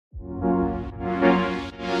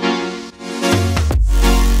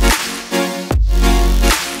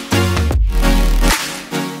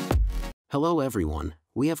Hello everyone,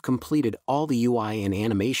 we have completed all the UI and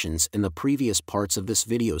animations in the previous parts of this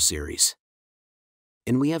video series.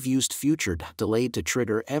 And we have used future delayed to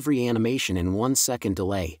trigger every animation in 1 second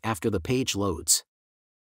delay after the page loads.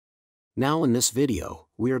 Now in this video,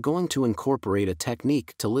 we are going to incorporate a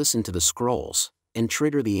technique to listen to the scrolls and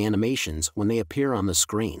trigger the animations when they appear on the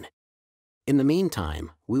screen. In the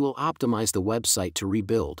meantime, we will optimize the website to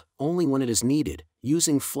rebuild only when it is needed,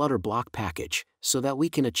 using Flutter BLoC package, so that we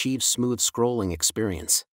can achieve smooth scrolling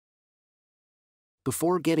experience.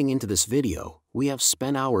 Before getting into this video, we have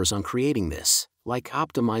spent hours on creating this, like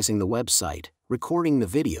optimizing the website, recording the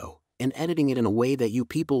video, and editing it in a way that you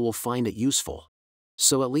people will find it useful.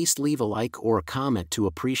 So at least leave a like or a comment to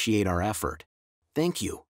appreciate our effort. Thank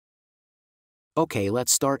you. Okay,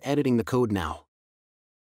 let's start editing the code now.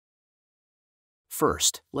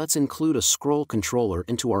 First, let's include a scroll controller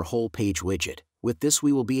into our whole page widget. With this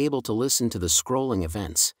we will be able to listen to the scrolling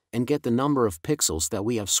events, and get the number of pixels that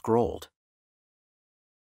we have scrolled.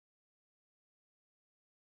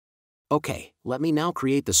 Okay, let me now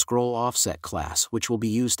create the scroll offset class, which will be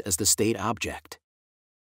used as the state object.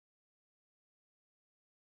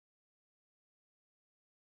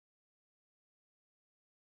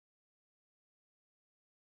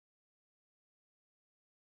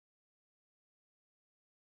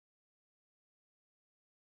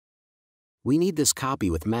 We need this copy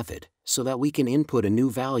with method, so that we can input a new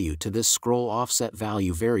value to this scroll offset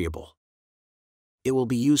value variable. It will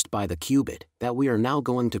be used by the qubit that we are now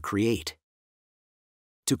going to create.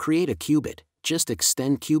 To create a qubit, just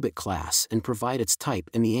extend qubit class and provide its type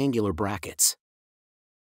in the angular brackets.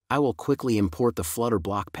 I will quickly import the Flutter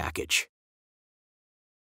BLoC package.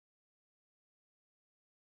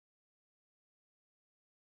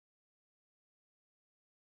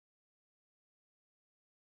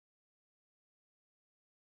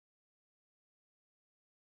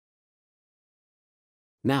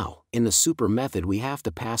 Now, in the super method we have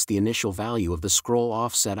to pass the initial value of the scroll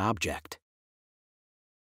offset object.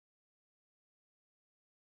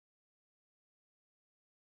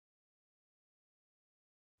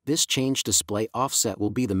 This change display offset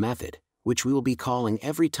will be the method, which we will be calling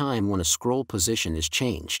every time when a scroll position is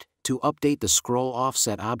changed, to update the scroll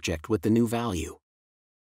offset object with the new value.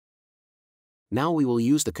 Now we will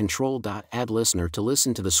use the control.addListener to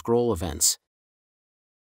listen to the scroll events.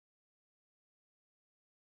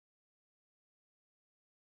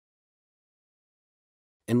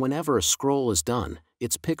 And whenever a scroll is done,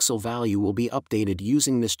 its pixel value will be updated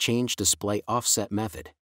using this change display offset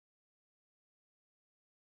method.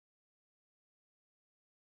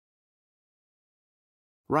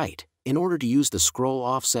 Right, in order to use the scroll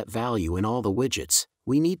offset value in all the widgets,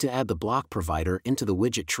 we need to add the BLoC provider into the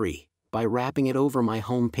widget tree, by wrapping it over my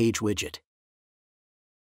home page widget.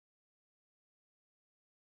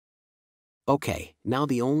 Okay, now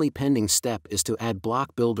the only pending step is to add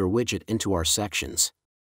BLoC Builder widget into our sections.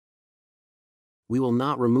 We will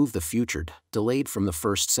not remove the futured delayed from the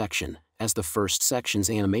first section, as the first section's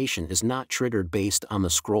animation is not triggered based on the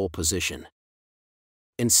scroll position.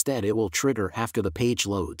 Instead it will trigger after the page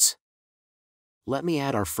loads. Let me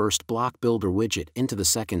add our first BLoC Builder widget into the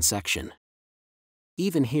second section.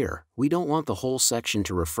 Even here, we don't want the whole section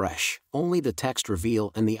to refresh, only the text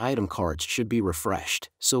reveal and the item cards should be refreshed,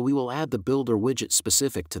 so we will add the Builder widget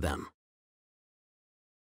specific to them.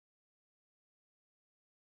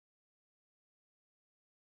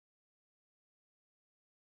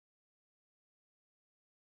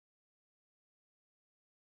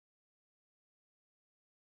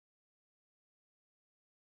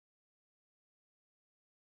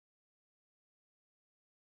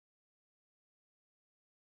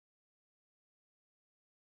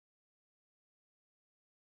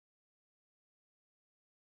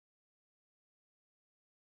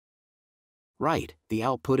 Right, the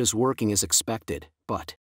output is working as expected,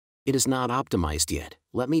 but it is not optimized yet.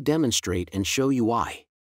 Let me demonstrate and show you why.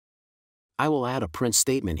 I will add a print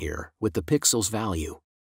statement here, with the pixels value.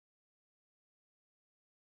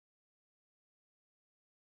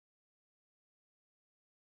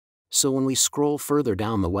 So when we scroll further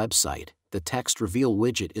down the website, the text reveal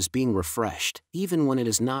widget is being refreshed, even when it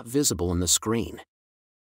is not visible in the screen.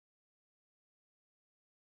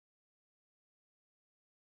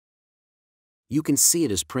 You can see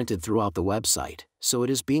it is printed throughout the website, so it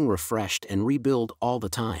is being refreshed and rebuilt all the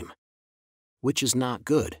time. Which is not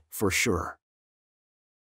good, for sure.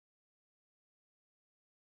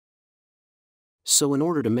 So in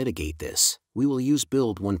order to mitigate this, we will use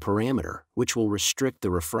build_when parameter, which will restrict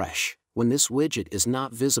the refresh, when this widget is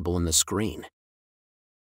not visible in the screen.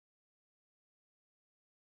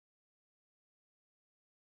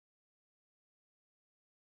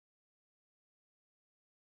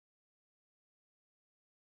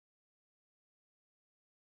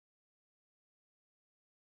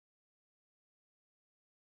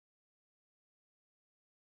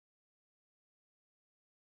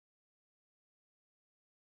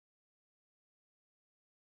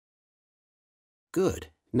 Good,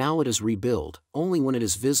 now it is rebuild, only when it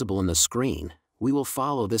is visible in the screen. We will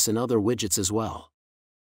follow this in other widgets as well.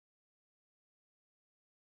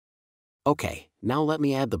 Okay, now let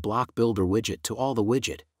me add the block builder widget to all the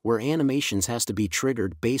widget, where animations has to be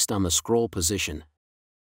triggered based on the scroll position.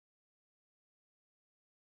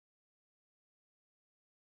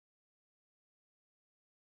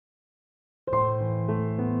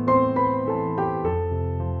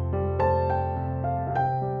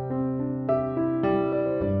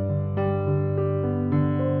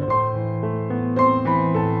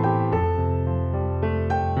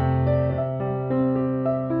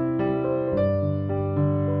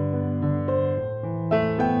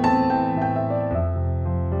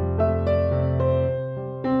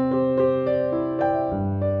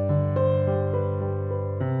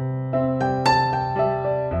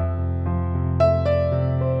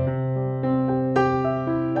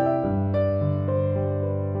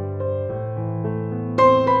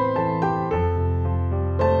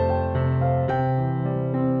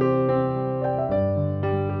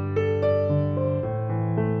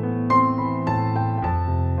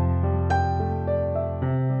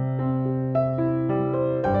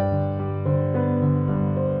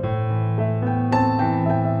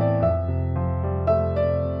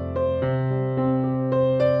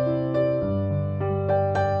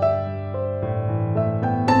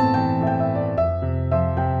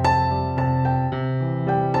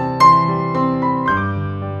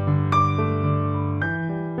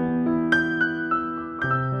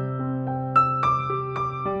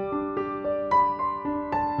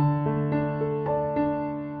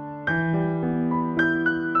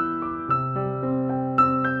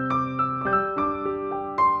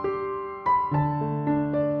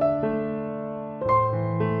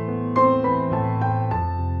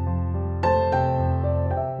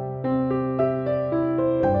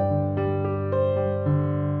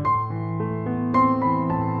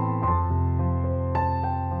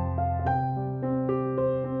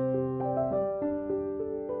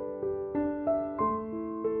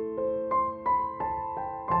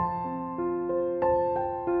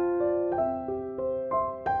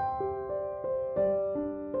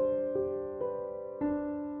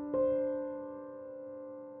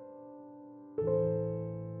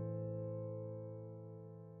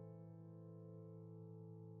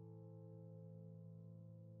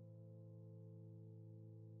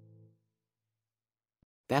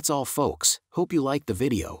 That's all folks, hope you liked the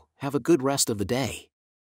video, have a good rest of the day.